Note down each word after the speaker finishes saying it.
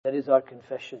That is our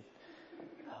confession.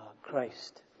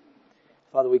 Christ.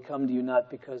 Father, we come to you not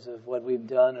because of what we've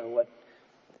done or what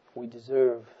we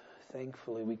deserve.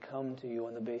 Thankfully, we come to you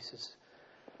on the basis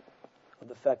of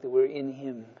the fact that we're in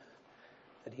Him,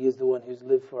 that He is the one who's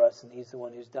lived for us, and He's the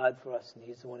one who's died for us, and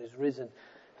He's the one who's risen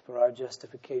for our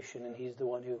justification, and He's the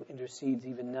one who intercedes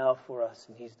even now for us,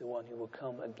 and He's the one who will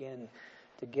come again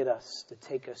to get us, to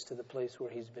take us to the place where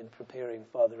He's been preparing.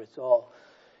 Father, it's all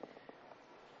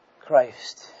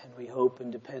Christ, and we hope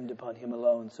and depend upon Him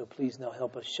alone. So please now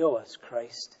help us, show us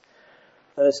Christ.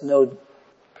 Let us know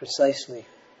precisely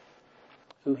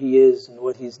who He is and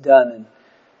what He's done and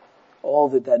all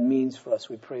that means for us.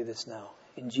 We pray this now.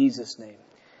 In Jesus' name.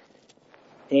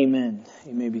 Amen.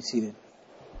 You may be seated.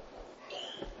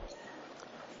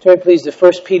 Turn please to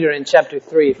 1 Peter in chapter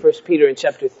 3. 1 Peter in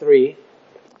chapter 3.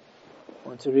 I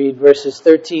want to read verses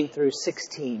 13 through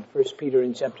 16. 1 Peter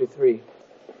in chapter 3.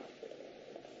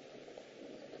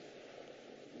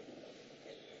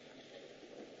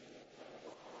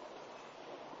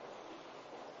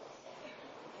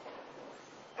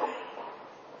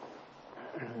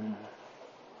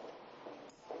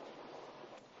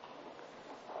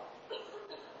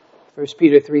 First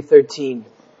Peter 3:13.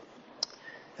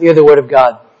 Hear the word of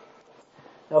God.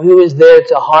 Now who is there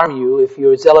to harm you if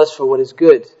you are zealous for what is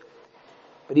good?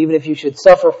 But even if you should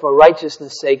suffer for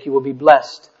righteousness' sake, you will be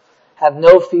blessed. Have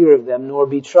no fear of them, nor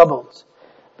be troubled.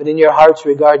 But in your hearts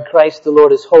regard Christ the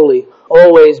Lord as holy,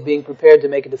 always being prepared to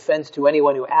make a defense to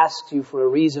anyone who asks you for a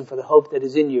reason for the hope that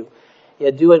is in you.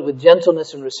 Yet do it with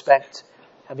gentleness and respect,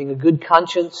 having a good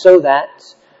conscience, so that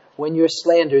when you're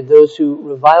slandered, those who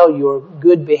revile your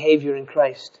good behavior in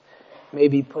Christ may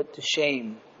be put to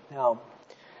shame. Now,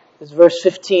 this verse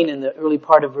 15 and the early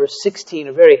part of verse 16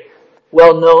 are very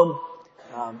well-known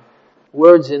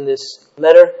words in this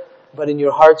letter. But in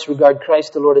your hearts regard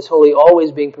Christ the Lord as holy,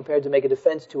 always being prepared to make a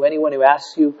defense to anyone who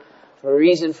asks you for a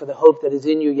reason for the hope that is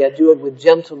in you, yet do it with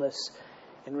gentleness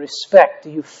and respect.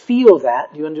 Do you feel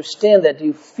that? Do you understand that? Do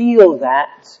you feel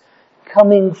that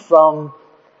coming from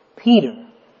Peter,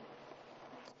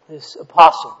 this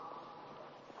apostle?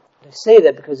 I say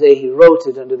that because he wrote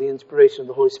it under the inspiration of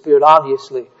the Holy Spirit,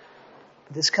 obviously.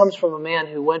 But this comes from a man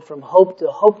who went from hope to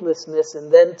hopelessness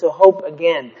and then to hope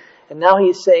again. And now he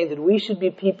is saying that we should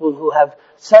be people who have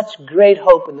such great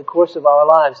hope in the course of our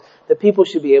lives that people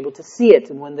should be able to see it.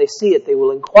 And when they see it, they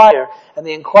will inquire. And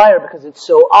they inquire because it's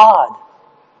so odd,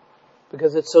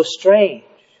 because it's so strange.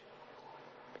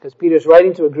 Because Peter's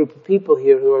writing to a group of people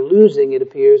here who are losing, it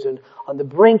appears, and on the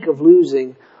brink of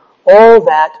losing all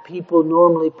that people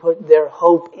normally put their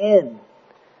hope in,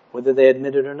 whether they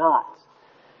admit it or not.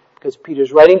 Because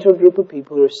Peter's writing to a group of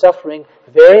people who are suffering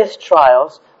various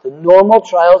trials, the normal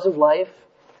trials of life,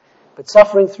 but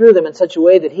suffering through them in such a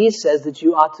way that he says that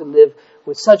you ought to live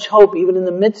with such hope even in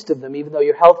the midst of them, even though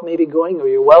your health may be going or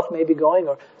your wealth may be going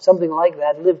or something like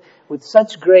that. Live with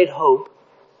such great hope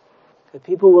that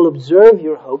people will observe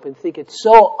your hope and think it's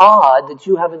so odd that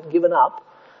you haven't given up,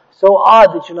 so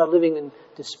odd that you're not living in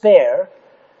despair,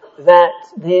 that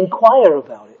they inquire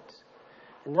about it.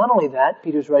 And not only that,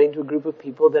 Peter's writing to a group of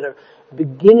people that are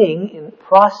beginning in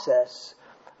process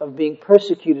of being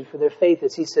persecuted for their faith,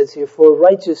 as he says here, for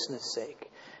righteousness' sake.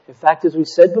 In fact, as we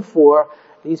said before,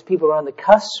 these people are on the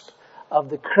cusp of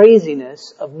the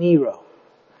craziness of Nero.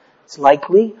 It's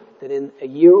likely that in a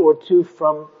year or two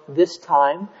from this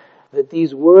time, that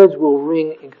these words will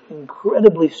ring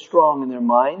incredibly strong in their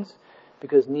minds,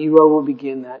 because Nero will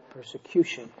begin that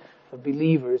persecution of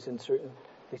believers in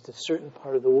at least a certain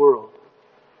part of the world.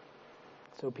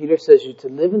 So Peter says you to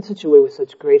live in such a way with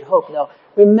such great hope. Now,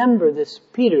 remember this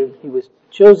Peter, he was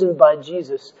chosen by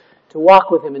Jesus to walk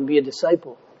with him and be a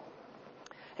disciple.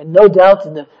 And no doubt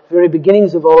in the very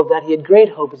beginnings of all of that, he had great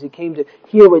hope as he came to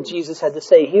hear what Jesus had to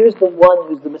say. Here's the one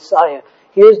who's the Messiah.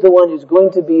 Here's the one who's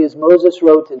going to be, as Moses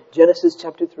wrote in Genesis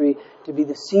chapter 3, to be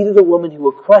the seed of the woman who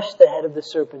will crush the head of the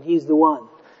serpent. He's the one.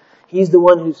 He's the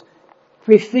one who's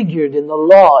prefigured in the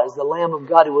law as the Lamb of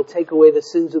God who will take away the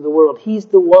sins of the world. He's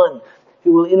the one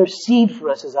who will intercede for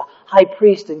us as a high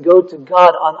priest and go to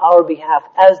God on our behalf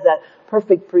as that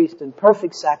perfect priest and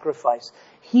perfect sacrifice.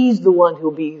 He's the one who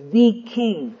will be the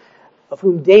king of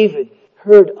whom David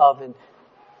heard of and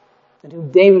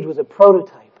whom David was a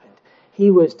prototype. And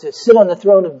he was to sit on the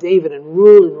throne of David and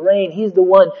rule and reign. He's the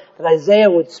one that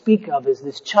Isaiah would speak of as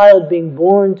this child being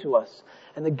born to us.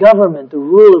 And the government, the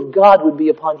rule of God would be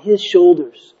upon his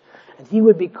shoulders. And he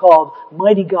would be called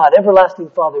Mighty God, Everlasting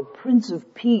Father, Prince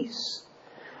of Peace.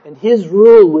 And his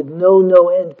rule would know no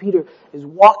end. Peter is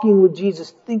walking with Jesus,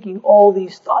 thinking all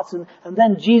these thoughts. And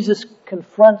then Jesus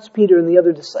confronts Peter and the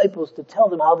other disciples to tell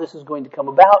them how this is going to come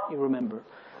about, you remember.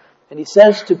 And he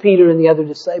says to Peter and the other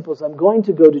disciples, I'm going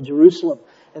to go to Jerusalem,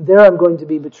 and there I'm going to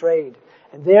be betrayed,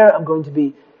 and there I'm going to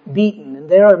be beaten, and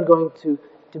there I'm going to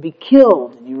be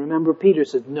killed. And you remember Peter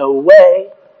said, no way,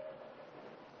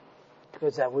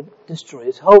 because that would destroy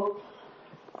his hope.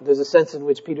 There's a sense in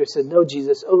which Peter said, no,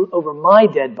 Jesus, over my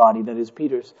dead body, that is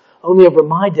Peter's, only over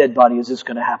my dead body is this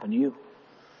going to happen to you.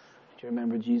 Do you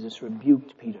remember Jesus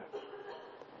rebuked Peter?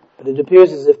 But it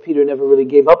appears as if Peter never really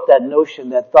gave up that notion,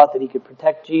 that thought that he could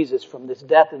protect Jesus from this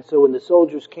death. And so when the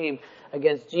soldiers came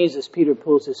against Jesus, Peter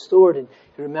pulls his sword, and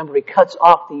you remember he cuts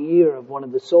off the ear of one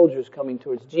of the soldiers coming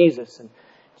towards Jesus. And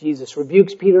Jesus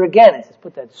rebukes Peter again and says,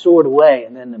 put that sword away.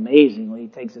 And then amazingly, he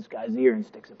takes this guy's ear and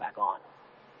sticks it back on.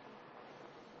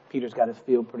 Peter's got to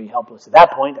feel pretty helpless at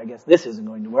that point. I guess this isn't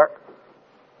going to work.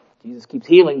 Jesus keeps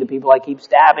healing the people I keep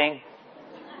stabbing.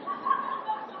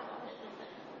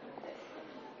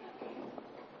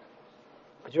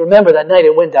 But you remember that night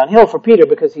it went downhill for Peter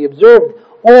because he observed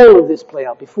all of this play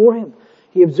out before him.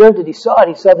 He observed it, he saw it,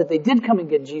 he saw that they did come and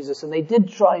get Jesus, and they did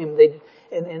try him,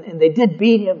 and they did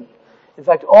beat him. In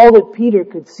fact, all that Peter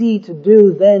could see to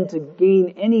do then to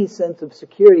gain any sense of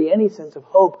security, any sense of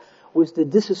hope, was to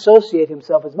disassociate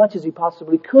himself as much as he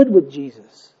possibly could with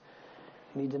Jesus.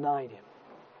 And he denied him.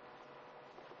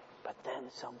 But then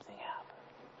something happened.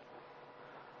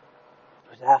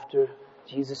 It was after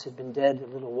Jesus had been dead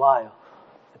a little while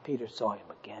that Peter saw him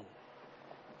again.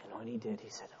 And when he did, he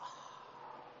said,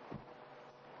 oh.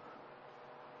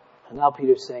 And now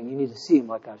Peter's saying, you need to see him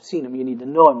like I've seen him. You need to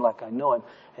know him like I know him.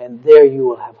 And there you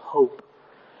will have hope.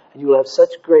 And you will have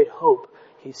such great hope,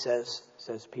 he says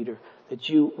Peter, that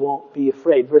you won't be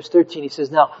afraid. Verse 13, he says,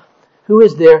 now, who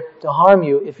is there to harm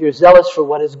you if you're zealous for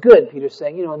what is good? Peter's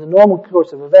saying, in the normal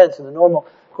course of events, in the normal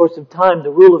course of time,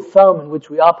 the rule of thumb in which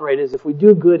we operate is if we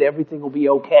do good, everything will be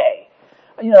okay.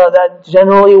 That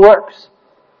generally works.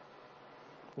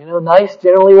 Nice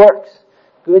generally works.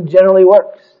 Good generally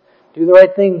works. Do the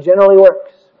right thing generally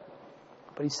works.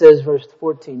 But he says, verse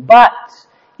 14, but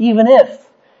even if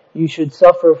you should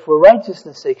suffer for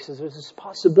righteousness' sake, he says there's this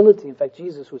possibility. In fact,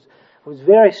 Jesus was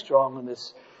very strong on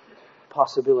this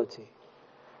possibility.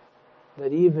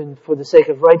 That even for the sake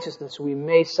of righteousness, we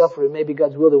may suffer. It may be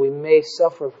God's will that we may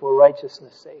suffer for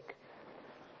righteousness' sake.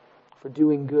 For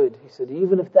doing good. He said,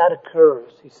 even if that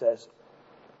occurs, he says,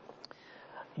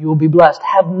 you will be blessed.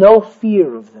 Have no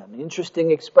fear of them. Interesting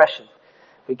expression.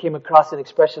 We came across an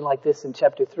expression like this in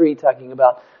chapter 3, talking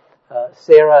about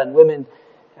Sarah and women.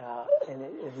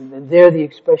 And there the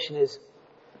expression is,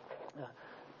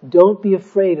 don't be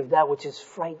afraid of that which is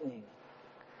frightening.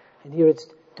 And here it's,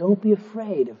 don't be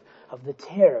afraid of the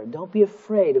terror. Don't be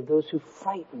afraid of those who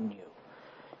frighten you.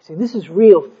 See, this is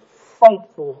real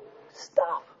frightful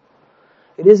stuff.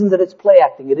 It isn't that it's play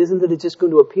acting. It isn't that it's just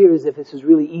going to appear as if this is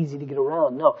really easy to get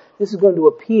around. No, this is going to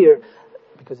appear,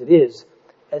 because it is,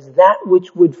 as that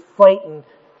which would frighten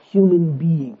human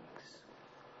beings.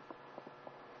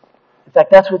 In fact,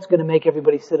 that's what's going to make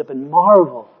everybody sit up and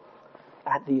marvel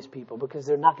at these people, because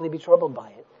they're not going to be troubled by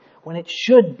it. When it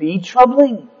should be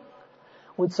troubling.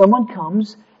 When someone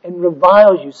comes and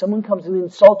reviles you, someone comes and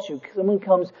insults you, someone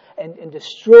comes and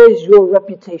destroys your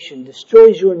reputation,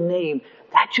 destroys your name,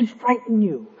 that should frighten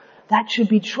you. That should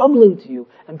be troubling to you.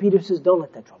 And Peter says, don't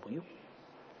let that trouble you.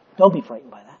 Don't be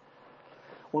frightened by that.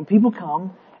 When people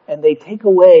come and they take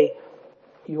away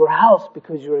your house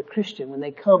because you're a Christian, when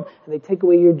they come and they take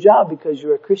away your job because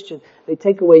you're a Christian, they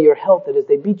take away your health, that is,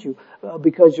 they beat you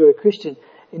because you're a Christian,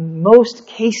 in most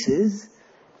cases,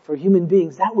 for human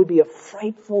beings, that would be a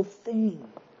frightful thing.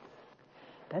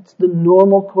 That's the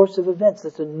normal course of events.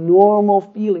 That's a normal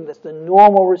feeling. That's the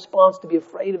normal response to be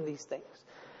afraid of these things.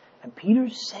 And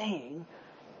Peter's saying,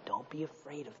 don't be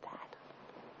afraid of that.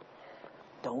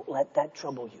 Don't let that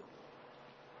trouble you.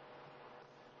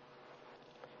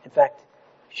 In fact,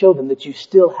 show them that you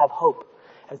still have hope.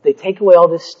 As they take away all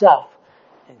this stuff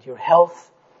and your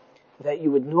health that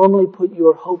you would normally put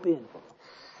your hope in,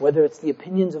 whether it's the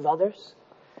opinions of others,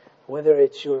 whether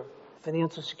it's your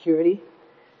financial security,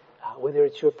 whether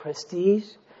it's your prestige,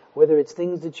 whether it's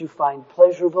things that you find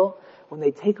pleasurable, when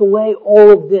they take away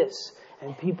all of this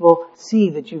and people see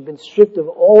that you've been stripped of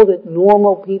all that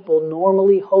normal people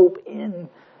normally hope in,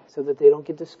 so that they don't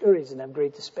get discouraged and have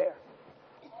great despair.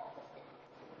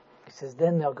 He says,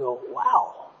 then they'll go,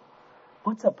 wow,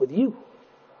 what's up with you?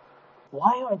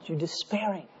 Why aren't you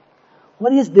despairing?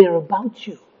 What is there about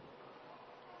you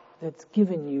that's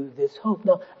given you this hope?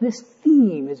 Now, this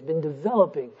theme has been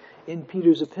developing in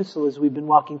Peter's epistle as we've been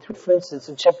walking through. For instance,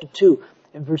 in chapter 2,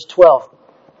 in verse 12,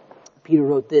 Peter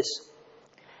wrote this.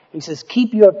 He says,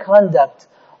 keep your conduct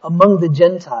among the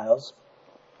Gentiles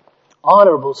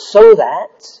honorable, so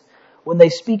that when they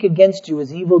speak against you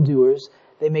as evildoers,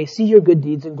 they may see your good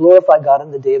deeds and glorify God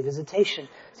on the day of visitation.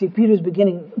 See, Peter's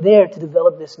beginning there to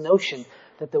develop this notion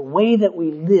that the way that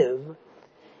we live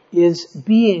is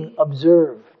being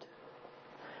observed.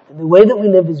 And the way that we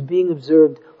live is being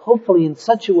observed, hopefully in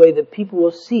such a way that people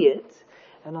will see it.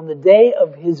 And on the day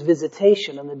of His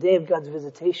visitation, on the day of God's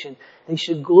visitation, they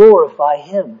should glorify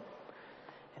Him.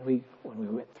 And when we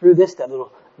went through this, that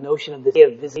little notion of the day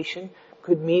of visitation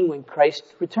could mean when Christ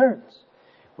returns.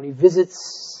 When He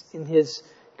visits in His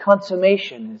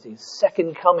consummation, as His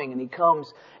second coming, and He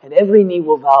comes, and every knee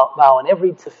will bow and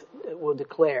every will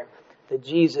declare that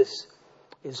Jesus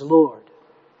is Lord.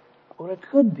 Or it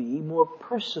could be more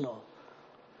personal.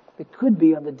 It could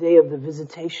be on the day of the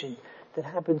visitation that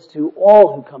happens to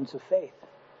all who come to faith.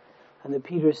 And that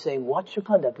Peter is saying, watch your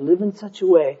conduct. Live in such a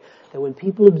way that when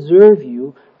people observe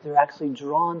you, they're actually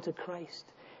drawn to Christ.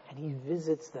 And He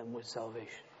visits them with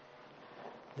salvation.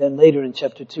 Then later in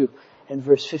chapter 2 and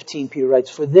verse 15, Peter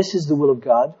writes, for this is the will of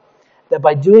God, that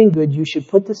by doing good you should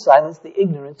put to silence the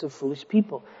ignorance of foolish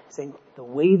people. Saying the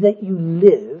way that you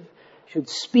live should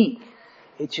speak.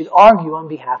 It should argue on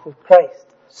behalf of Christ.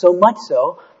 So much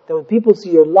so that when people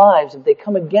see your lives, if they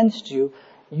come against you,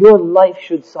 your life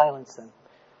should silence them.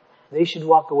 They should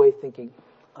walk away thinking,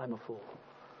 I'm a fool.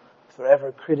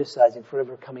 Forever criticizing,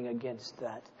 forever coming against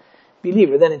that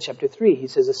believer. Then in chapter 3, he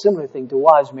says a similar thing to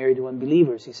wives married to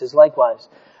unbelievers. He says, likewise,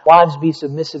 wives be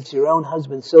submissive to your own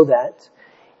husbands, so that,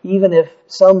 even if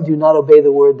some do not obey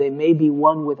the word, they may be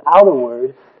won without a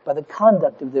word by the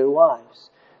conduct of their wives,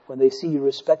 when they see you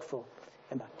respectful.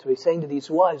 And so he's saying to these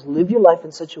wives, live your life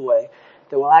in such a way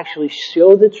that will actually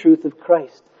show the truth of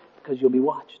Christ, because you'll be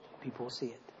watched. People will see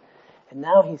it. And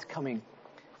now he's coming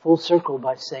full circle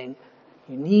by saying,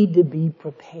 you need to be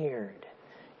prepared.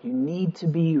 You need to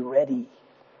be ready.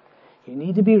 You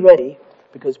need to be ready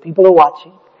because people are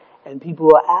watching and people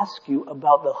will ask you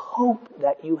about the hope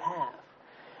that you have.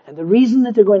 And the reason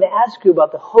that they're going to ask you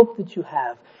about the hope that you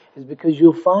have is because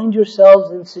you'll find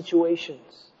yourselves in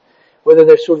situations, whether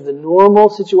they're sort of the normal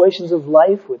situations of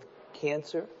life with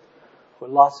cancer or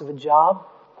loss of a job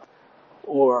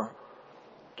or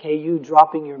KU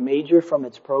dropping your major from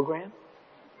its program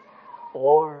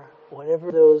or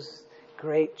whatever those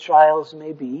great trials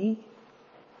may be,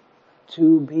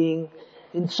 to being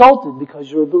insulted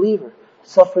because you're a believer,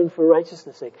 suffering for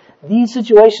righteousness' sake. These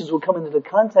situations will come into the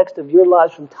context of your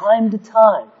lives from time to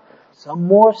time, some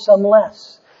more, some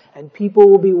less, and people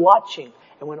will be watching.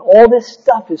 And when all this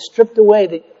stuff is stripped away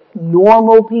that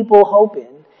normal people hope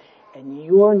in, and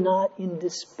you're not in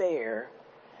despair,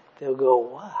 they'll go,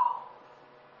 wow,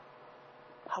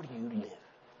 how do you live?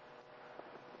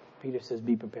 Peter says,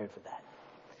 be prepared for that.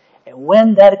 And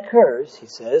when that occurs, he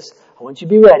says, I want you to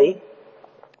be ready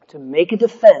to make a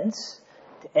defense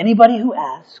to anybody who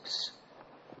asks,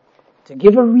 to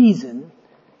give a reason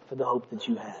for the hope that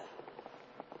you have.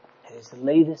 And is to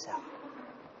lay this out.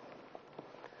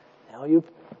 Now you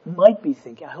might be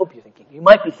thinking, I hope you're thinking, you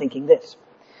might be thinking this.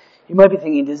 You might be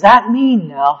thinking, does that mean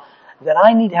now that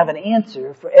I need to have an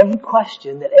answer for every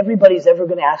question that everybody's ever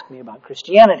going to ask me about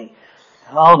Christianity?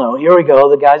 Oh no, here we go.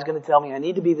 The guy's going to tell me I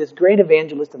need to be this great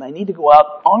evangelist and I need to go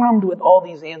out armed with all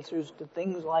these answers to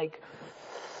things like,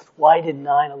 why did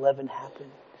 9/11 happen?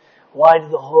 Why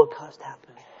did the Holocaust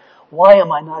happen? Why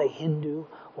am I not a Hindu?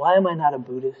 Why am I not a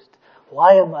Buddhist?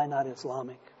 Why am I not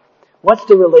Islamic? What's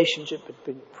the relationship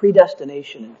between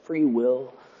predestination and free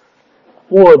will?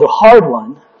 Or the hard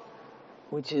one,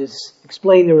 which is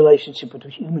explain the relationship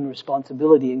between human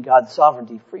responsibility and God's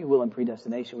sovereignty. Free will and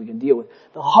predestination we can deal with.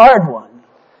 The hard one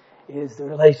is the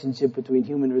relationship between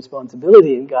human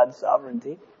responsibility and God's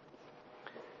sovereignty.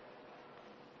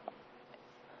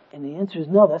 And the answer is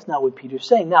no, that's not what Peter's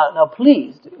saying. Now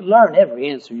please, learn every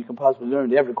answer you can possibly learn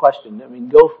to every question. I mean,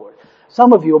 go for it.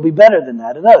 Some of you will be better than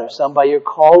that than others. Some by your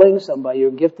calling, some by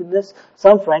your giftedness,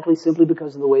 some frankly simply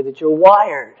because of the way that you're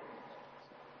wired.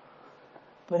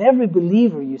 But every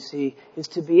believer, you see, is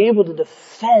to be able to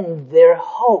defend their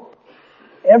hope.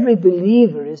 Every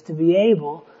believer is to be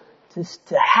able to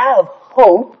have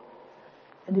hope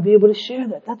and to be able to share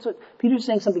that. That's what Peter's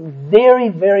saying, something very,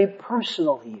 very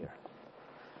personal here.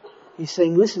 He's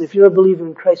saying, listen, if you're a believer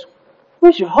in Christ,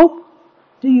 where's your hope?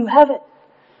 Do you have it?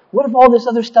 What if all this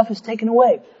other stuff is taken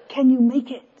away? Can you make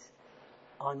it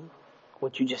on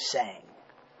what you just sang?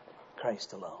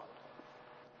 Christ alone.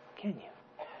 Can you?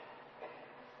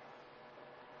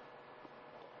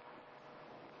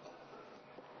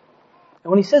 And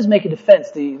when he says make a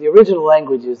defense, the original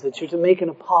language is that you're to make an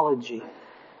apology.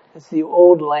 That's the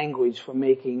old language for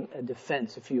making a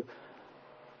defense. If you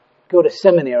go to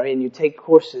seminary and you take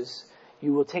courses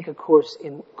you will take a course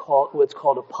in what's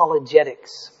called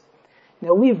apologetics.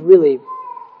 Now, we've really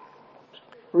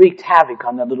wreaked havoc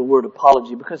on that little word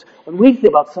apology, because when we think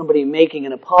about somebody making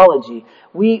an apology,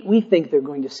 we think they're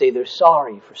going to say they're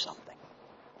sorry for something.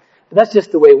 But that's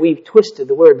just the way we've twisted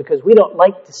the word, because we don't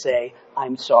like to say,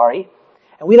 I'm sorry.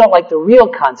 And we don't like the real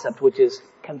concept, which is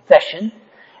confession.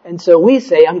 And so we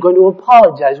say, I'm going to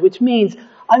apologize, which means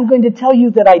I'm going to tell you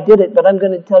that I did it, but I'm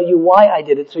going to tell you why I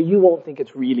did it, so you won't think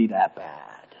it's really that bad.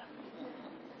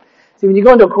 See, when you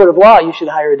go into a court of law, you should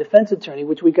hire a defense attorney,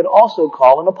 which we could also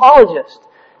call an apologist,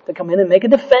 to come in and make a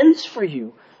defense for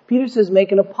you. Peter says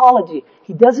make an apology.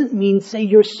 He doesn't mean say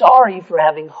you're sorry for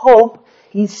having hope.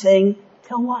 He's saying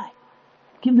tell why.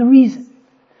 Give the reason.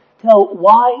 Tell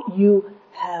why you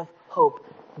have hope.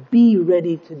 Be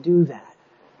ready to do that.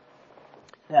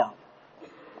 Now,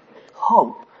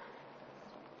 hope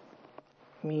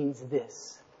means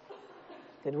this,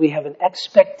 that we have an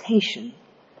expectation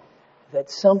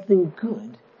that something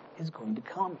good is going to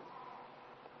come.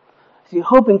 See,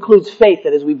 hope includes faith,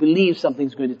 that is, we believe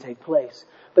something's going to take place.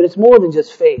 But it's more than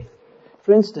just faith.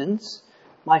 For instance,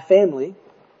 my family,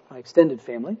 my extended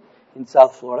family in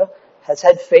South Florida, has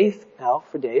had faith now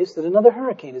for days that another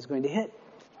hurricane is going to hit.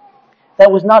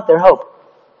 That was not their hope.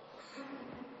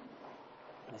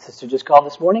 My sister just called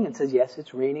this morning and says, yes,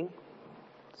 it's raining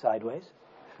sideways,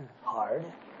 hard.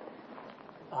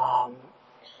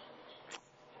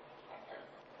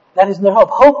 That isn't their hope.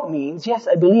 Hope means, yes,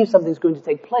 I believe something's going to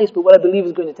take place, but what I believe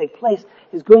is going to take place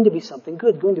is going to be something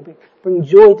good, going to bring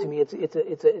joy to me.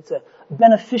 It's a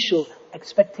beneficial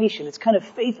expectation. It's kind of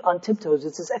faith on tiptoes.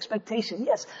 It's this expectation.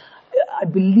 Yes, I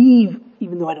believe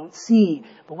even though I don't see,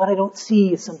 but what I don't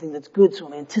see is something that's good, so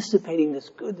I'm anticipating this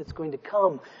good that's going to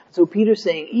come. So Peter's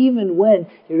saying, even when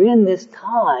you're in this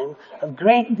time of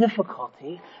great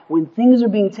difficulty, when things are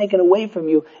being taken away from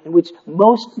you, in which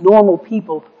most normal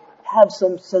people have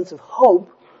some sense of hope,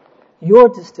 you're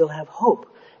to still have hope.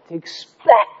 To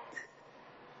expect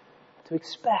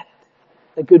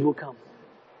that good will come.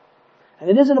 And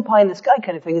it isn't a pie in the sky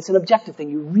kind of thing, it's an objective thing.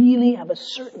 You really have a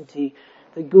certainty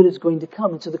that good is going to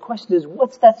come. And so the question is,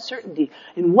 what's that certainty?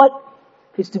 And what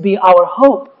is to be our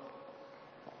hope?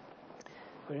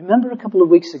 Remember a couple of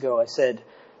weeks ago I said,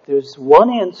 there's one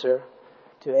answer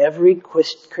to every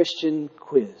Christian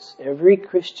quiz. Every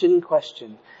Christian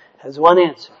question has one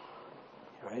answer.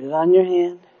 Write it on your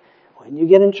hand. When you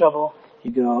get in trouble,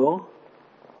 you go,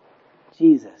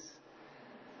 Jesus.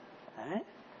 Alright?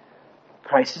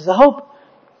 Christ is the hope.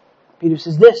 Peter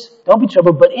says this, don't be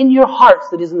troubled, but in your hearts,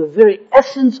 that is in the very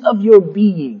essence of your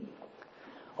being,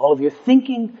 all of your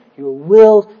thinking, your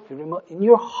will, in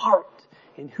your heart,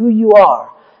 in who you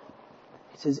are,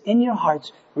 it says, in your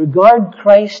hearts, regard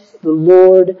Christ the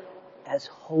Lord as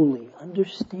holy.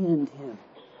 Understand Him,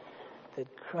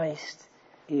 that Christ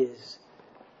is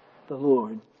the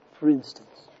Lord. For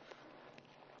instance,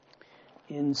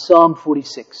 in Psalm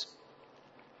 46,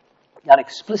 not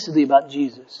explicitly about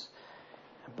Jesus,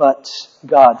 but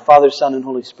God, Father, Son, and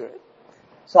Holy Spirit.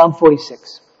 Psalm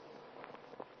 46.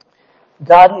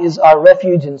 God is our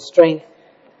refuge and strength,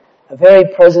 a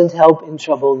very present help in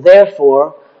trouble.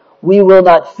 Therefore, we will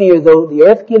not fear, though the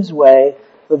earth gives way,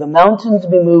 though the mountains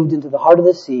be moved into the heart of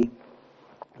the sea,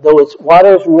 though its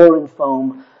waters roar and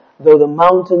foam, though the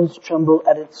mountains tremble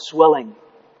at its swelling.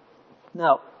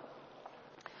 Now,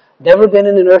 never been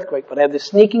in an earthquake, but I have this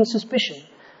sneaking suspicion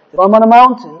that if I'm on a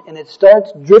mountain and it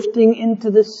starts drifting into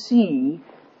the sea,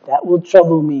 that will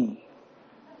trouble me.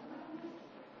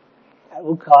 That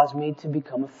will cause me to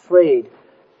become afraid.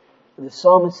 But the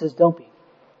psalmist says, don't be.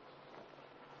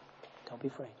 Don't be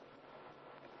afraid.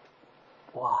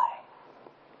 Why?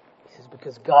 He says,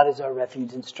 because God is our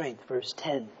refuge and strength. Verse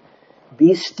 10.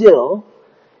 Be still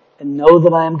and know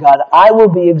that I am God. I will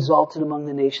be exalted among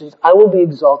the nations. I will be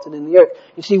exalted in the earth.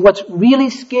 You see, what's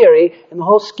really scary in the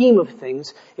whole scheme of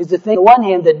things is to think on the one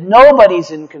hand that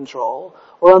nobody's in control,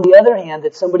 or on the other hand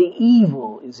that somebody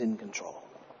evil is in control.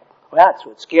 Well, that's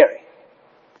what's scary.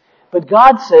 But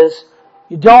God says,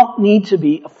 you don't need to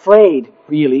be afraid,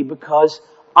 really, because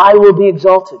I will be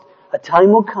exalted. A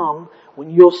time will come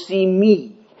when you'll see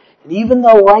me. And even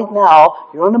though right now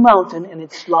you're on a mountain and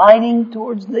it's sliding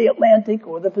towards the Atlantic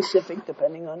or the Pacific,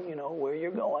 depending on, where you're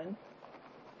going,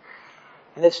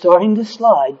 and it's starting to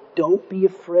slide, don't be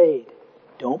afraid.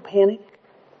 Don't panic.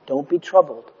 Don't be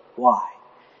troubled. Why?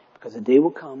 Because a day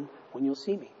will come when you'll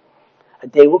see me. A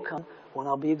day will come when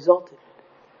I'll be exalted.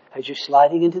 As you're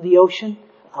sliding into the ocean,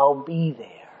 I'll be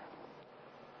there.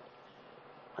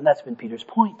 And that's been Peter's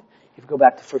point. If you go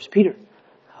back to 1 Peter,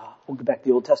 we'll go back to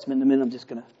the Old Testament in a minute. I'm just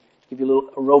going to give you a little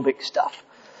aerobic stuff.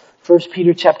 1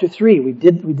 Peter chapter 3. We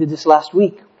did this last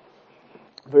week.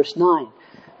 Verse 9,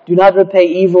 do not repay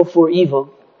evil for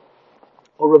evil,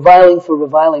 or reviling for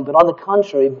reviling, but on the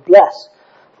contrary, bless.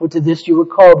 For to this you were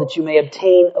called, that you may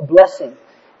obtain a blessing.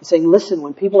 He's saying, listen,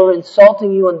 when people are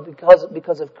insulting you and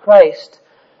because of Christ,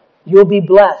 you'll be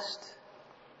blessed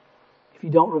if you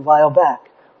don't revile back.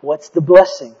 What's the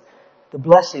blessing? The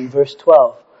blessing, verse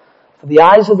 12. For the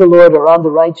eyes of the Lord are on the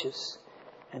righteous,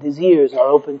 and His ears are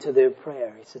open to their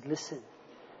prayer. He said, listen,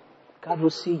 God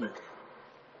will see you,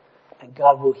 and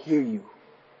God will hear you.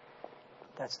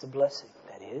 That's the blessing.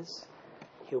 That is,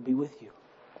 He'll be with you.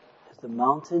 As the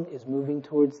mountain is moving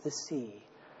towards the sea,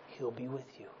 He'll be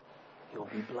with you. You'll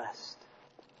be blessed.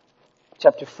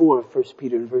 Chapter 4 of 1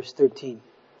 Peter, verse 14.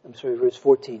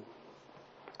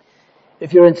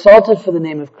 If you're insulted for the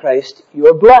name of Christ,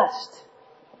 you're blessed.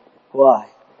 Why?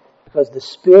 Because the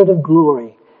Spirit of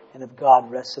glory and of God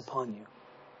rests upon you.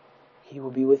 He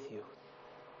will be with you.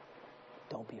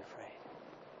 Don't be afraid.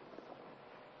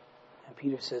 And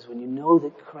Peter says, when you know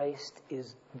that Christ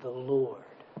is the Lord,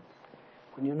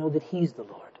 when you know that He's the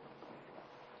Lord,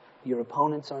 your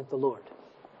opponents aren't the Lord.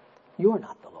 You're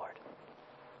not the Lord.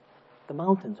 The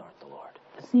mountains aren't the Lord.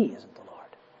 The sea isn't the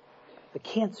Lord. The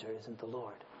cancer isn't the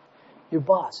Lord. Your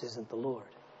boss isn't the Lord.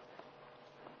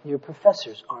 Your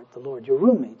professors aren't the Lord. Your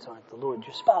roommates aren't the Lord.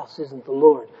 Your spouse isn't the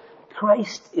Lord.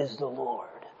 Christ is the Lord.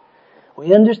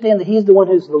 We understand that He's the one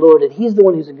who's the Lord, and He's the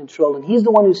one who's in control, and He's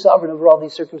the one who's sovereign over all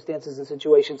these circumstances and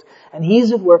situations, and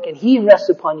He's at work, and He rests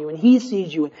upon you, and He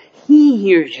sees you, and He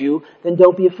hears you, then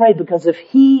don't be afraid, because if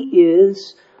He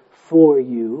is for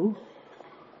you,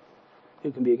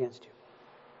 who can be against you?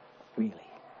 Really.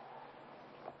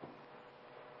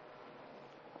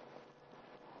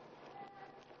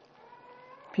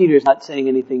 Peter's not saying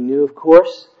anything new, of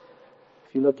course.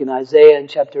 If you look in Isaiah in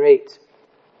chapter 8,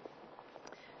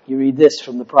 you read this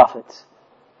from the prophets.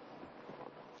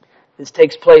 This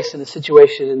takes place in a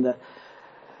situation in the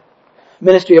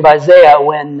ministry of Isaiah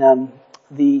when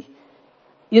the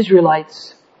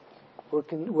Israelites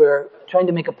were trying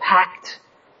to make a pact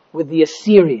with the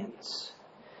Assyrians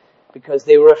because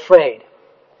they were afraid.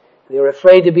 They were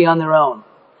afraid to be on their own.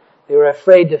 They were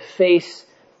afraid to face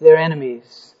their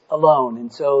enemies alone.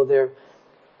 And so they're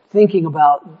thinking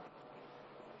about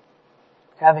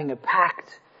having a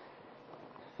pact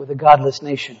with a godless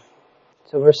nation.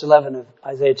 So verse 11 of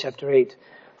Isaiah chapter 8.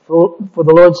 For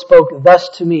the Lord spoke thus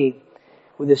to me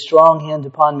with His strong hand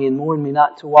upon me and warned me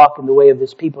not to walk in the way of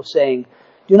this people, saying,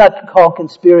 do not call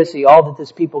conspiracy all that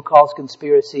this people calls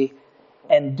conspiracy,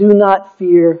 and do not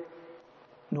fear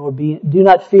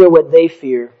what they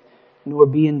fear, nor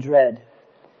be in dread.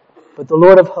 But the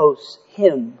Lord of hosts,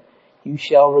 Him you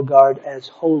shall regard as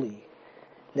holy.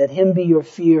 Let Him be your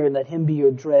fear, and let Him be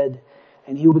your dread,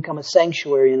 and He will become a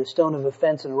sanctuary and a stone of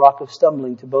offense and a rock of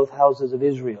stumbling to both houses of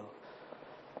Israel.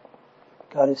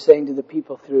 God is saying to the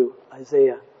people through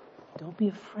Isaiah, don't be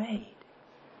afraid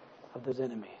of those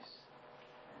enemies.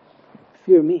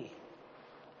 Fear me.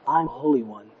 I'm the Holy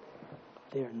One.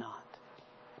 They are not.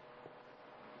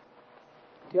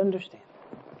 Do you understand?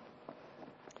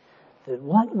 That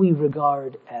what we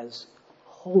regard as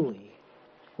holy,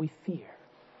 we fear.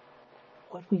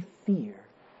 What we fear,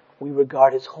 we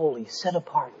regard as holy, set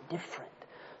apart, different.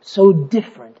 So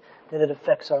different that it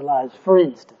affects our lives. For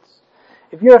instance,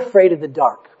 if you're afraid of the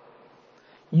dark,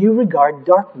 you regard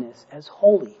darkness as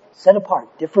holy, set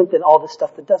apart, different than all the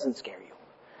stuff that doesn't scare you.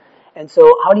 And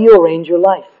so how do you arrange your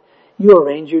life? You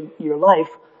arrange your life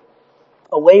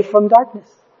away from darkness.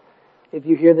 If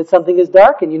you hear that something is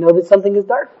dark and you know that something is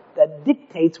dark, that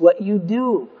dictates what you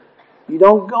do. You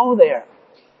don't go there.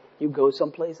 You go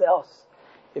someplace else.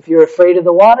 If you're afraid of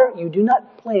the water, you do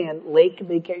not plan lake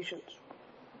vacations.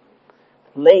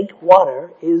 Lake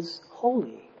water is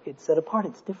holy. It's set apart.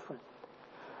 It's different.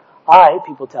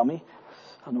 People tell me,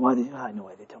 I know why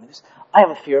they tell me this. I have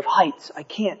a fear of heights. I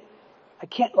can't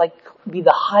be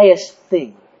the highest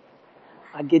thing.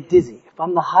 I get dizzy. If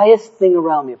I'm the highest thing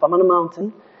around me, if I'm on a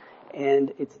mountain,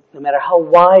 and it's no matter how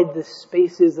wide the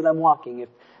space is that I'm walking, if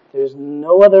there's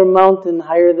no other mountain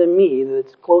higher than me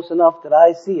that's close enough that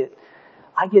I see it,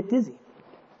 I get dizzy.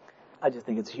 I just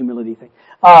think it's a humility thing.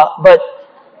 But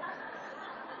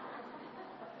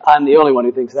I'm the only one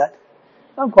who thinks that.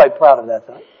 I'm quite proud of that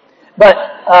thought. But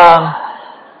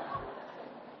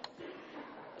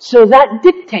so that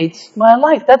dictates my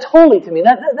life. That's holy to me.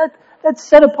 That's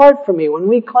set apart for me. When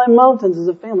we climb mountains as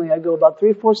a family, I go about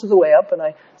 3/4 of the way up, and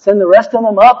I send the rest of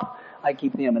them up. I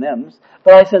keep the M&Ms,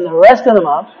 but I send the rest of them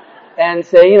up and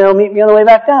say, meet me on the way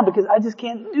back down, because I just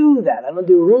can't do that. I don't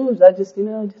do roofs. I just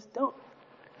don't.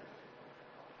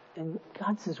 And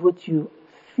God says what you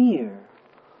fear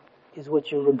is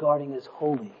what you're regarding as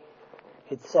holy.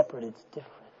 It's separate, it's different.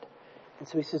 And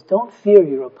so he says, don't fear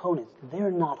your opponents.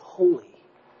 They're not holy.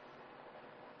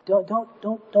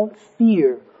 Don't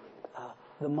fear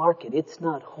the market. It's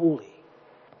not holy.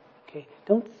 Okay?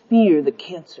 Don't fear the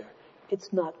cancer.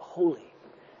 It's not holy.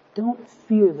 Don't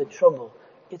fear the trouble.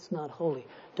 It's not holy.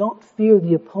 Don't fear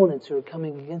the opponents who are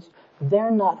coming against you.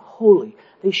 They're not holy.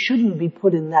 They shouldn't be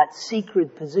put in that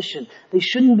sacred position. They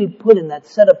shouldn't be put in that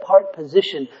set-apart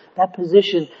position, that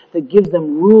position that gives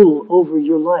them rule over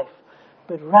your life.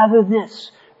 But rather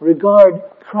this, regard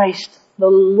Christ the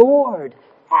Lord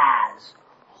as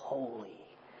holy.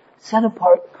 Set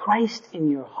apart Christ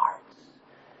in your hearts.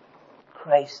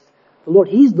 Christ the Lord.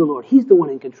 He's the Lord. He's the one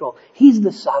in control. He's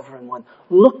the sovereign one.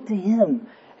 Look to Him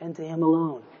and to Him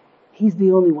alone. He's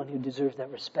the only one who deserves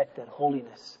that respect, that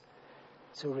holiness.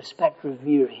 So respect,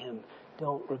 revere Him.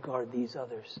 Don't regard these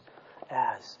others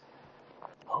as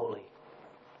holy.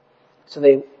 So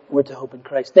they were to hope in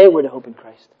Christ. They were to hope in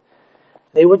Christ.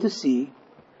 They were to see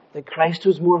that Christ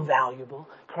was more valuable,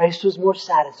 Christ was more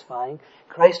satisfying,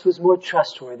 Christ was more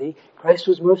trustworthy, Christ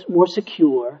was more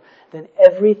secure than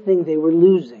everything they were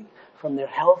losing, from their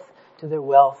health to their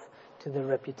wealth to their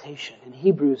reputation. In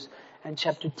Hebrews and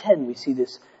chapter 10 we see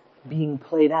this being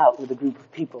played out with a group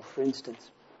of people, for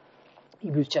instance.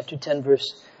 Hebrews chapter 10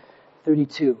 verse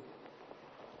 32.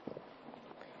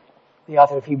 The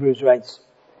author of Hebrews writes,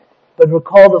 "But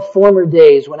recall the former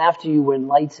days when after you were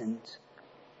enlightened,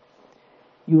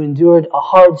 you endured a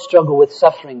hard struggle with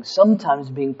suffering, sometimes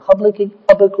being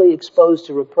publicly exposed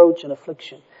to reproach and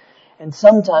affliction, and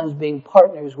sometimes being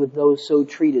partners with those so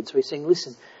treated." So he's saying,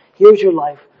 listen, here's your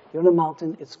life. You're on a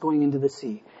mountain. It's going into the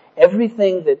sea.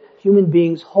 Everything that human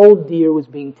beings hold dear was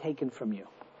being taken from you.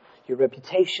 Your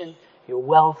reputation, your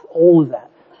wealth, all of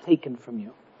that taken from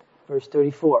you. Verse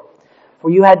 34. "For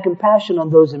you had compassion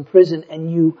on those in prison,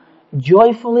 and you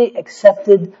joyfully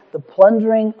accepted the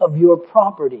plundering of your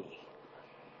property."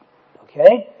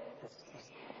 Okay?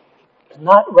 He's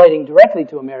not writing directly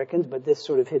to Americans, but this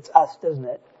sort of hits us, doesn't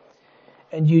it?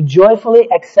 "And you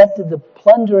joyfully accepted the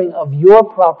plundering of your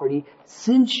property,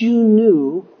 since you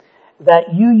knew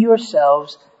that you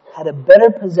yourselves had a better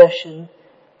possession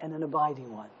and an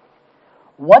abiding one."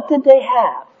 What did they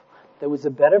have? There was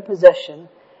a better possession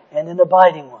and an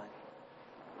abiding one.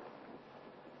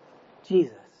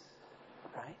 Jesus,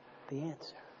 right? The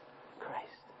answer.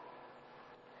 Christ.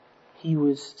 He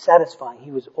was satisfying. He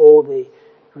was all they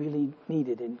really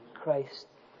needed in Christ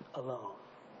alone.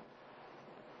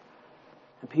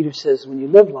 And Peter says, when you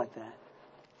live like that,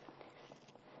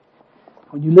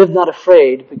 when you live not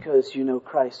afraid because you know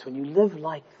Christ, when you live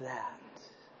like that,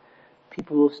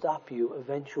 people will stop you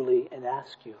eventually and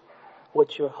ask you,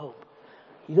 what's your hope?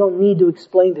 You don't need to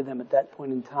explain to them at that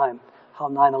point in time how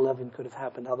 9/11 could have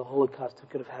happened, how the Holocaust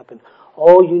could have happened.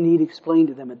 All you need to explain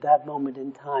to them at that moment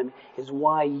in time is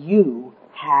why you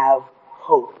have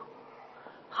hope.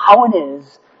 How it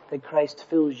is that Christ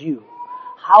fills you.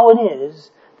 How it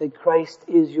is that Christ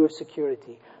is your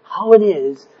security. How it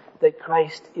is that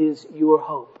Christ is your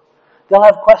hope. They'll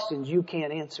have questions you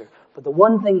can't answer. But the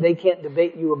one thing they can't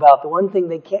debate you about, the one thing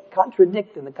they can't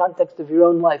contradict in the context of your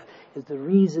own life, is the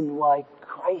reason why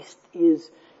Christ is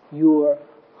your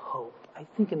hope. I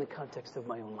think in the context of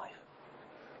my own life.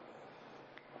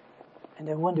 And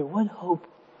I wonder, what hope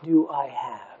do I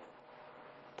have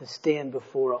to stand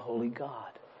before a holy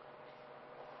God?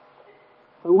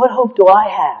 Or what hope do I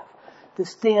have to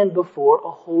stand before a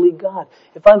holy God?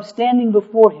 If I'm standing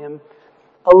before Him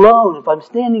alone, if I'm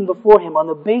standing before Him on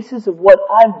the basis of what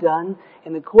I've done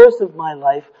in the course of my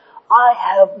life, I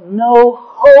have no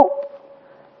hope.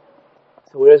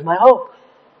 So where's my hope?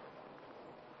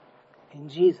 In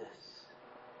Jesus.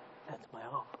 That's my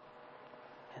hope.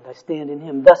 And I stand in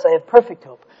Him. Thus I have perfect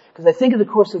hope. Because I think of the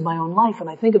course of my own life, and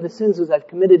I think of the sins which I've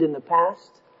committed in the past.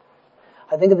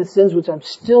 I think of the sins which I'm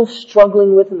still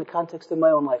struggling with in the context of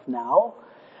my own life now.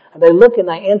 And I look and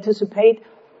I anticipate.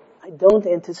 I don't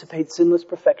anticipate sinless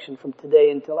perfection from today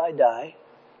until I die.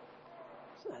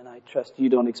 And I trust you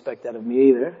don't expect that of me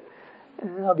either.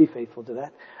 And I'll be faithful to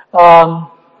that.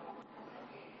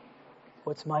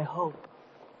 What's my hope?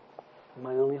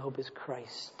 My only hope is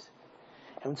Christ.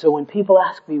 And so when people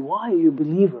ask me, why are you a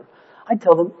believer? I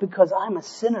tell them, because I'm a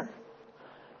sinner.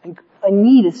 And I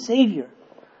need a Savior.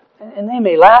 And they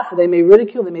may laugh, or they may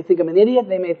ridicule, they may think I'm an idiot,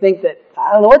 they may think that,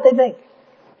 I don't know what they think.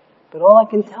 But all I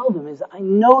can tell them is I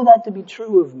know that to be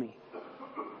true of me.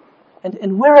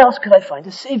 And where else could I find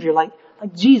a Savior like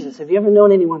Jesus? Have you ever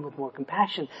known anyone with more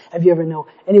compassion? Have you ever known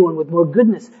anyone with more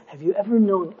goodness? Have you ever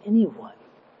known anyone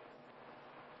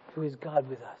who is God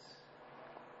with us?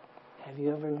 Have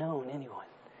you ever known anyone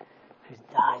who's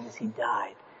died as He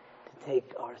died to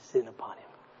take our sin upon him.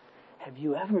 Have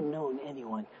you ever known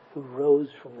anyone who rose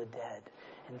from the dead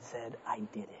and said, I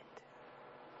did it?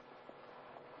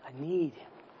 I need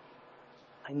him.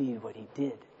 I need what he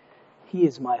did. He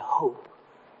is my hope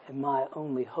and my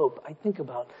only hope. I think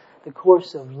about the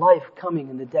course of life coming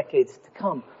in the decades to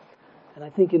come. And I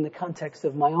think in the context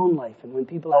of my own life. And when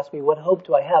people ask me, what hope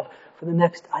do I have for the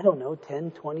next,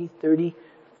 10, 20, 30,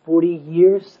 40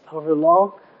 years, however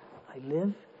long I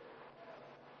live?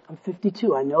 I'm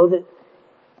 52. I know that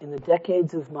in the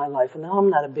decades of my life, and now I'm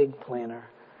not a big planner.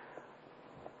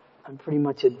 I'm pretty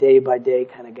much a day-by-day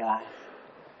kind of guy.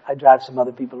 I drive some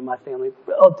other people in my family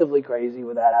relatively crazy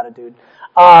with that attitude.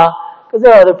 Because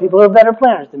there are other people who are better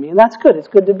planners than me, and that's good. It's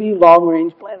good to be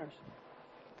long-range planners.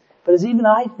 But as even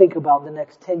I think about the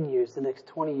next 10 years, the next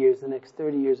 20 years, the next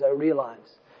 30 years, I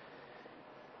realize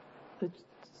that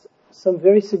some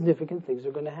very significant things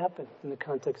are going to happen in the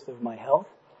context of my health,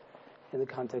 in the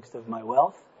context of my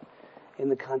wealth, in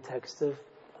the context of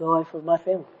the life of my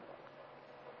family.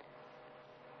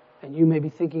 And you may be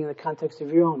thinking in the context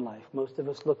of your own life. Most of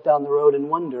us look down the road and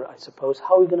wonder, I suppose,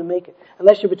 how are we going to make it?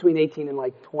 Unless you're between 18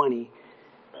 and 20,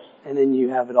 and then you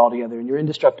have it all together and you're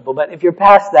indestructible. But if you're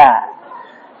past that,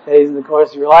 phase in the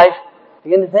course of your life,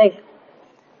 begin to think,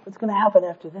 what's going to happen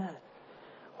after that?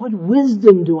 What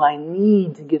wisdom do I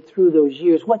need to get through those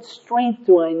years? What strength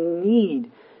do I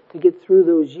need to get through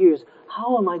those years?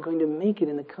 How am I going to make it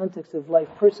in the context of life,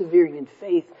 persevering in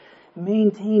faith,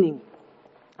 maintaining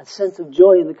a sense of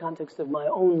joy in the context of my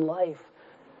own life?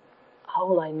 How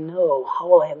will I know? How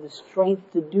will I have the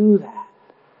strength to do that?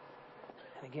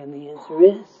 And again, the answer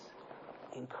is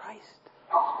in Christ.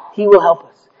 He will help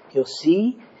us. He'll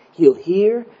see, He'll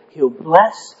hear, He'll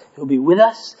bless, He'll be with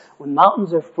us. When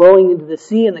mountains are flowing into the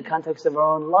sea in the context of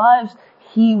our own lives,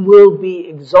 He will be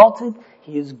exalted.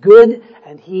 He is good,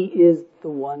 and He is the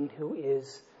one who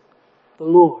is the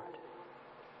Lord.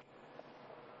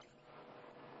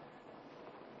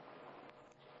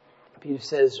 Peter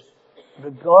says,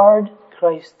 regard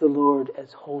Christ the Lord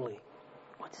as holy.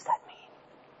 What does that mean?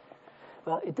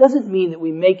 Well, it doesn't mean that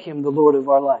we make Him the Lord of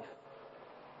our life.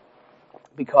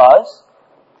 Because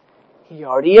He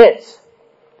already is.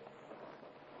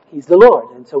 He's the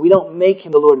Lord. And so we don't make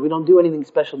Him the Lord. We don't do anything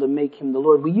special to make Him the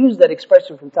Lord. We use that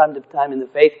expression from time to time in the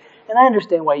faith. And I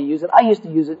understand why you use it. I used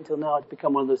to use it until now it's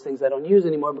become one of those things I don't use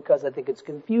anymore because I think it's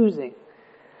confusing.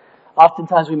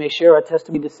 Oftentimes we may share our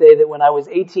testimony to say that when I was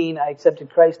 18, I accepted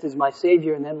Christ as my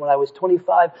Savior, and then when I was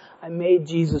 25, I made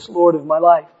Jesus Lord of my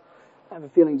life. I have a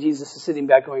feeling Jesus is sitting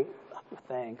back going, oh,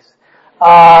 thanks.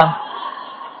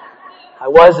 I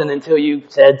wasn't until you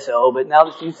said so, but now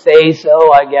that you say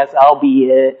so, I guess I'll be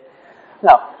it.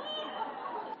 No.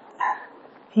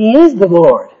 He is the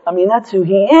Lord. I mean, that's who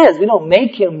He is. We don't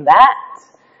make Him that.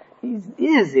 He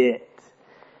is it.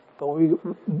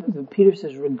 But Peter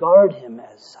says, regard Him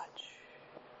as such.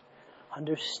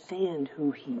 Understand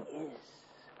who He is.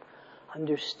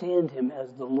 Understand Him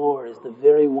as the Lord, as the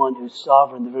very one who's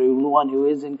sovereign, the very one who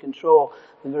is in control,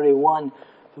 the very one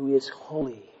who is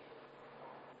holy.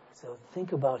 So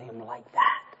think about Him like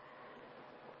that.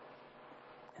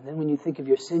 And then when you think of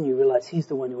your sin, you realize He's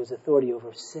the one who has authority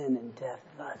over sin and death.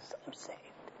 Thus I'm saved.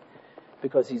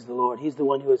 Because He's the Lord. He's the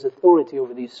one who has authority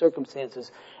over these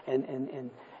circumstances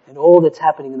and all that's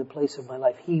happening in the place of my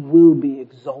life. He will be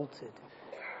exalted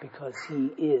because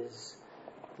He is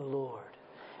the Lord.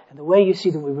 And the way you see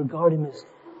that we regard Him as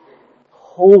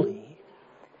holy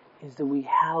is that we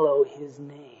hallow His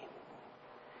name.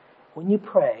 When you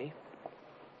pray,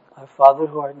 our Father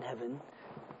who art in heaven,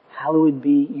 hallowed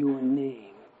be your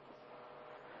name.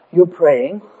 You're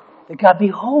praying that God be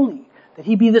holy, that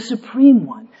He be the supreme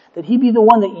one, that He be the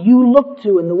one that you look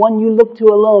to and the one you look to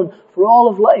alone for all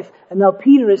of life. And now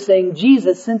Peter is saying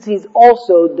Jesus, since He's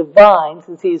also divine,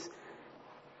 since He's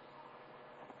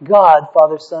God,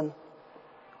 Father, Son,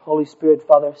 Holy Spirit,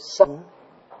 Father, Son,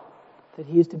 that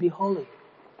He is to be holy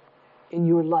in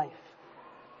your life.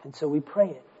 And so we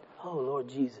pray it. Oh, Lord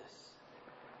Jesus,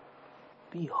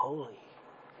 be holy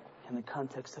in the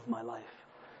context of my life.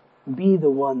 Be the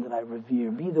one that I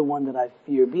revere. Be the one that I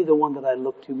fear. Be the one that I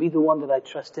look to. Be the one that I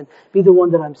trust in. Be the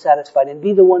one that I'm satisfied in.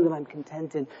 Be the one that I'm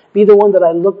content in. Be the one that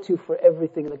I look to for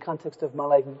everything in the context of my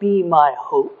life. Be my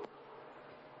hope.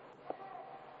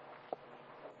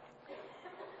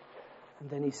 And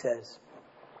then he says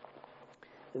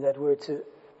that we're to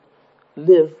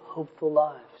live hopeful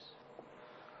lives.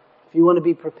 If you want to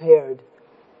be prepared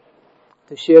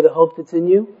to share the hope that's in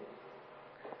you,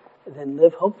 then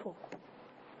live hopeful.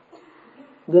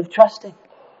 Live trusting.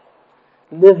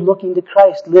 Live looking to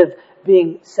Christ. Live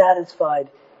being satisfied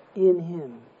in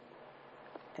Him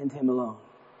and Him alone.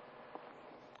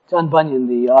 John Bunyan,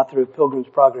 the author of Pilgrim's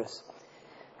Progress,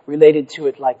 related to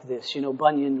it like this. You know,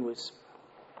 Bunyan was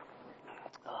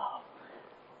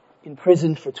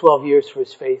imprisoned for 12 years for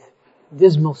his faith.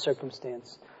 Dismal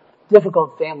circumstance.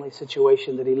 Difficult family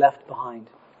situation that he left behind.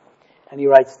 And he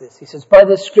writes this. He says, "By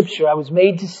this scripture I was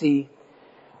made to see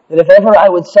that if ever I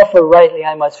would suffer rightly,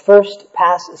 I must first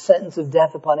pass a sentence of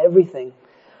death upon everything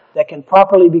that can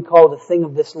properly be called a thing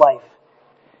of this life,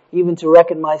 even to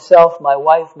reckon myself, my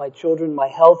wife, my children, my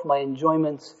health, my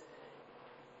enjoyments,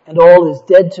 and all is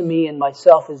dead to me, and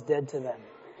myself is dead to them."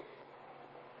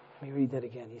 Let me read that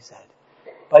again, he said.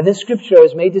 "By this scripture I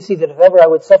was made to see that if ever I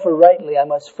would suffer rightly, I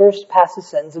must first pass a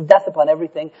sentence of death upon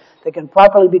everything that can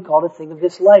properly be called a thing of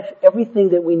this life." Everything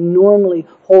that we normally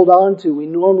hold on to, we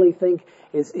normally think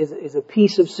is a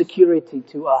piece of security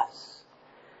to us.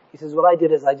 He says, what I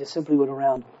did is I just simply went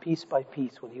around piece by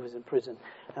piece when he was in prison,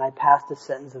 and I passed a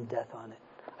sentence of death on it.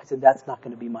 I said, that's not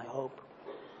going to be my hope.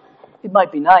 It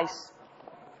might be nice.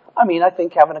 I mean, I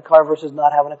think having a car versus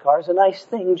not having a car is a nice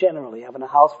thing generally. Having a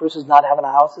house versus not having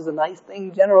a house is a nice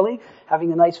thing generally.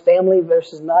 Having a nice family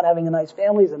versus not having a nice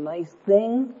family is a nice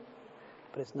thing,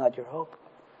 but it's not your hope.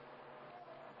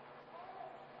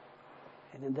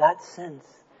 And in that sense,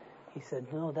 he said,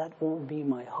 no, that won't be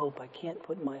my hope. I can't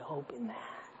put my hope in that.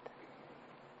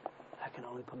 I can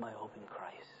only put my hope in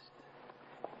Christ.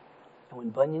 And when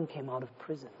Bunyan came out of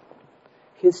prison,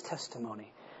 his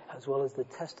testimony, as well as the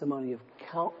testimony of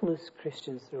countless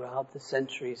Christians throughout the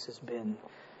centuries, has been,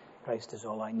 Christ is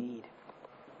all I need.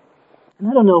 And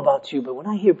I don't know about you, but when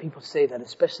I hear people say that,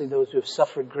 especially those who have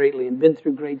suffered greatly and been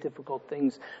through great difficult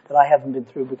things that I haven't been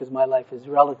through because my life has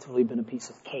relatively been a piece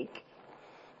of cake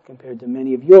compared to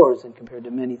many of yours and compared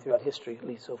to many throughout history, at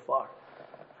least so far.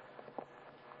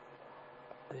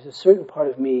 There's a certain part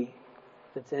of me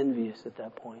that's envious at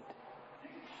that point.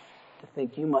 To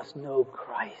think you must know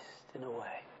Christ in a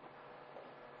way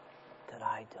that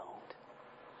I don't.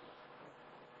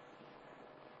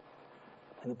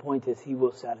 And the point is, He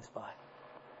will satisfy.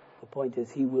 The point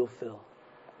is, He will fill.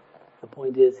 The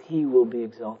point is, He will be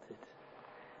exalted.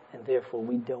 And therefore,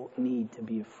 we don't need to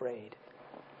be afraid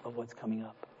of what's coming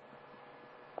up.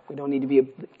 We don't need to be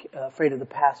afraid of the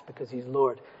past because He's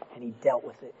Lord and He dealt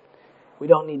with it. We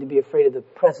don't need to be afraid of the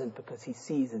present because He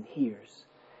sees and hears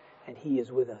and He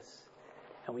is with us.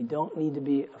 And we don't need to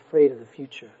be afraid of the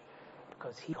future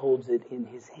because He holds it in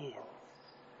His hands.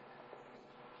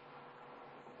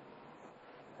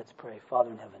 Let's pray. Father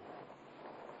in heaven,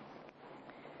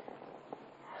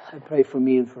 I pray for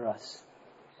me and for us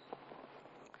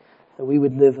that we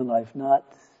would live a life not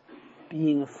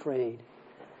being afraid.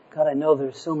 God, I know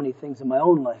there's so many things in my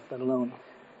own life, let alone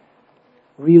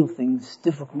real things,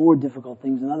 more difficult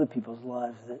things in other people's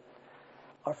lives that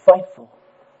are frightful.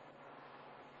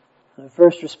 And our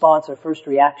first response, our first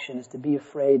reaction is to be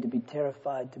afraid, to be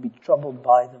terrified, to be troubled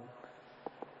by them.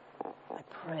 I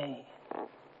pray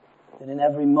that in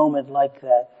every moment like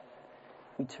that,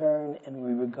 we turn and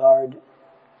we regard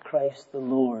Christ the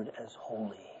Lord as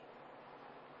holy.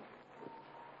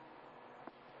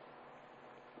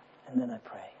 And then I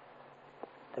pray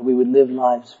that we would live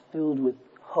lives filled with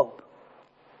hope.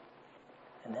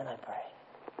 And then I pray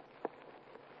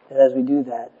that as we do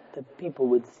that, that people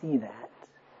would see that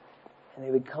and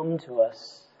they would come to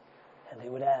us and they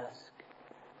would ask,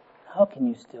 how can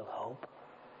you still hope?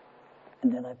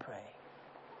 And then I pray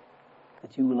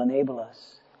that you will enable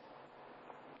us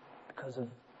because of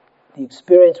the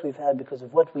experience we've had, because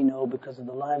of what we know, because of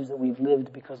the lives that we've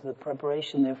lived, because of the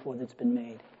preparation, therefore, that's been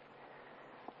made,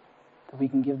 that we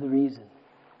can give the reason.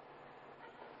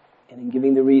 And in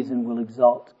giving the reason, we'll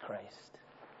exalt Christ.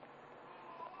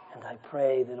 And I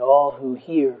pray that all who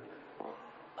hear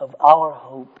of our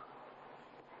hope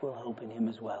will hope in Him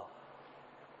as well.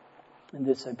 And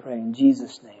this I pray in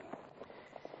Jesus' name.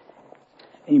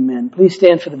 Amen. Please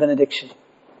stand for the benediction.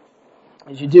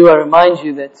 As you do, I remind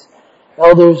you that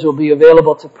elders will be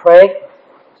available to pray.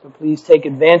 So please take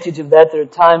advantage of that. There are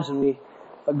times when we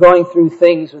are going through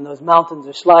things, when those mountains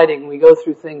are sliding, we go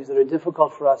through things that are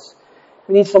difficult for us.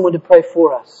 We need someone to pray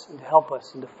for us and to help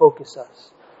us and to focus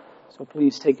us. So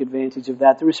please take advantage of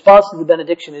that. The response to the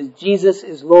benediction is, Jesus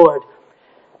is Lord.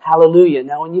 Hallelujah.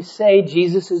 Now when you say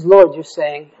Jesus is Lord, you're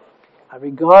saying, I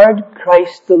regard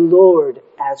Christ the Lord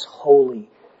as holy.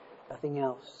 Nothing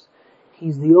else.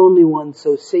 He's the only one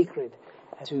so sacred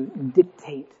as to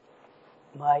dictate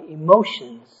my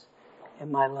emotions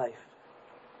in my life.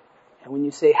 And when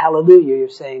you say hallelujah, you're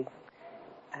saying,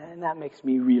 and that makes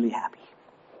me really happy.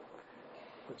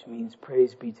 Which means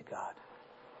praise be to God.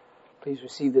 Please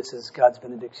receive this as God's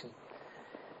benediction.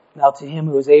 Now to Him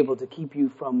who is able to keep you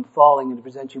from falling and to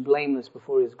present you blameless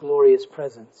before His glorious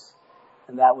presence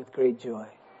and that with great joy.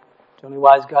 To only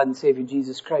wise God and Savior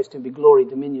Jesus Christ, to be glory,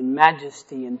 dominion,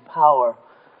 majesty, and power,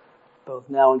 both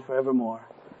now and forevermore.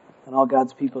 And all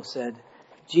God's people said,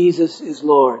 Jesus is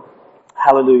Lord.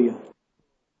 Hallelujah.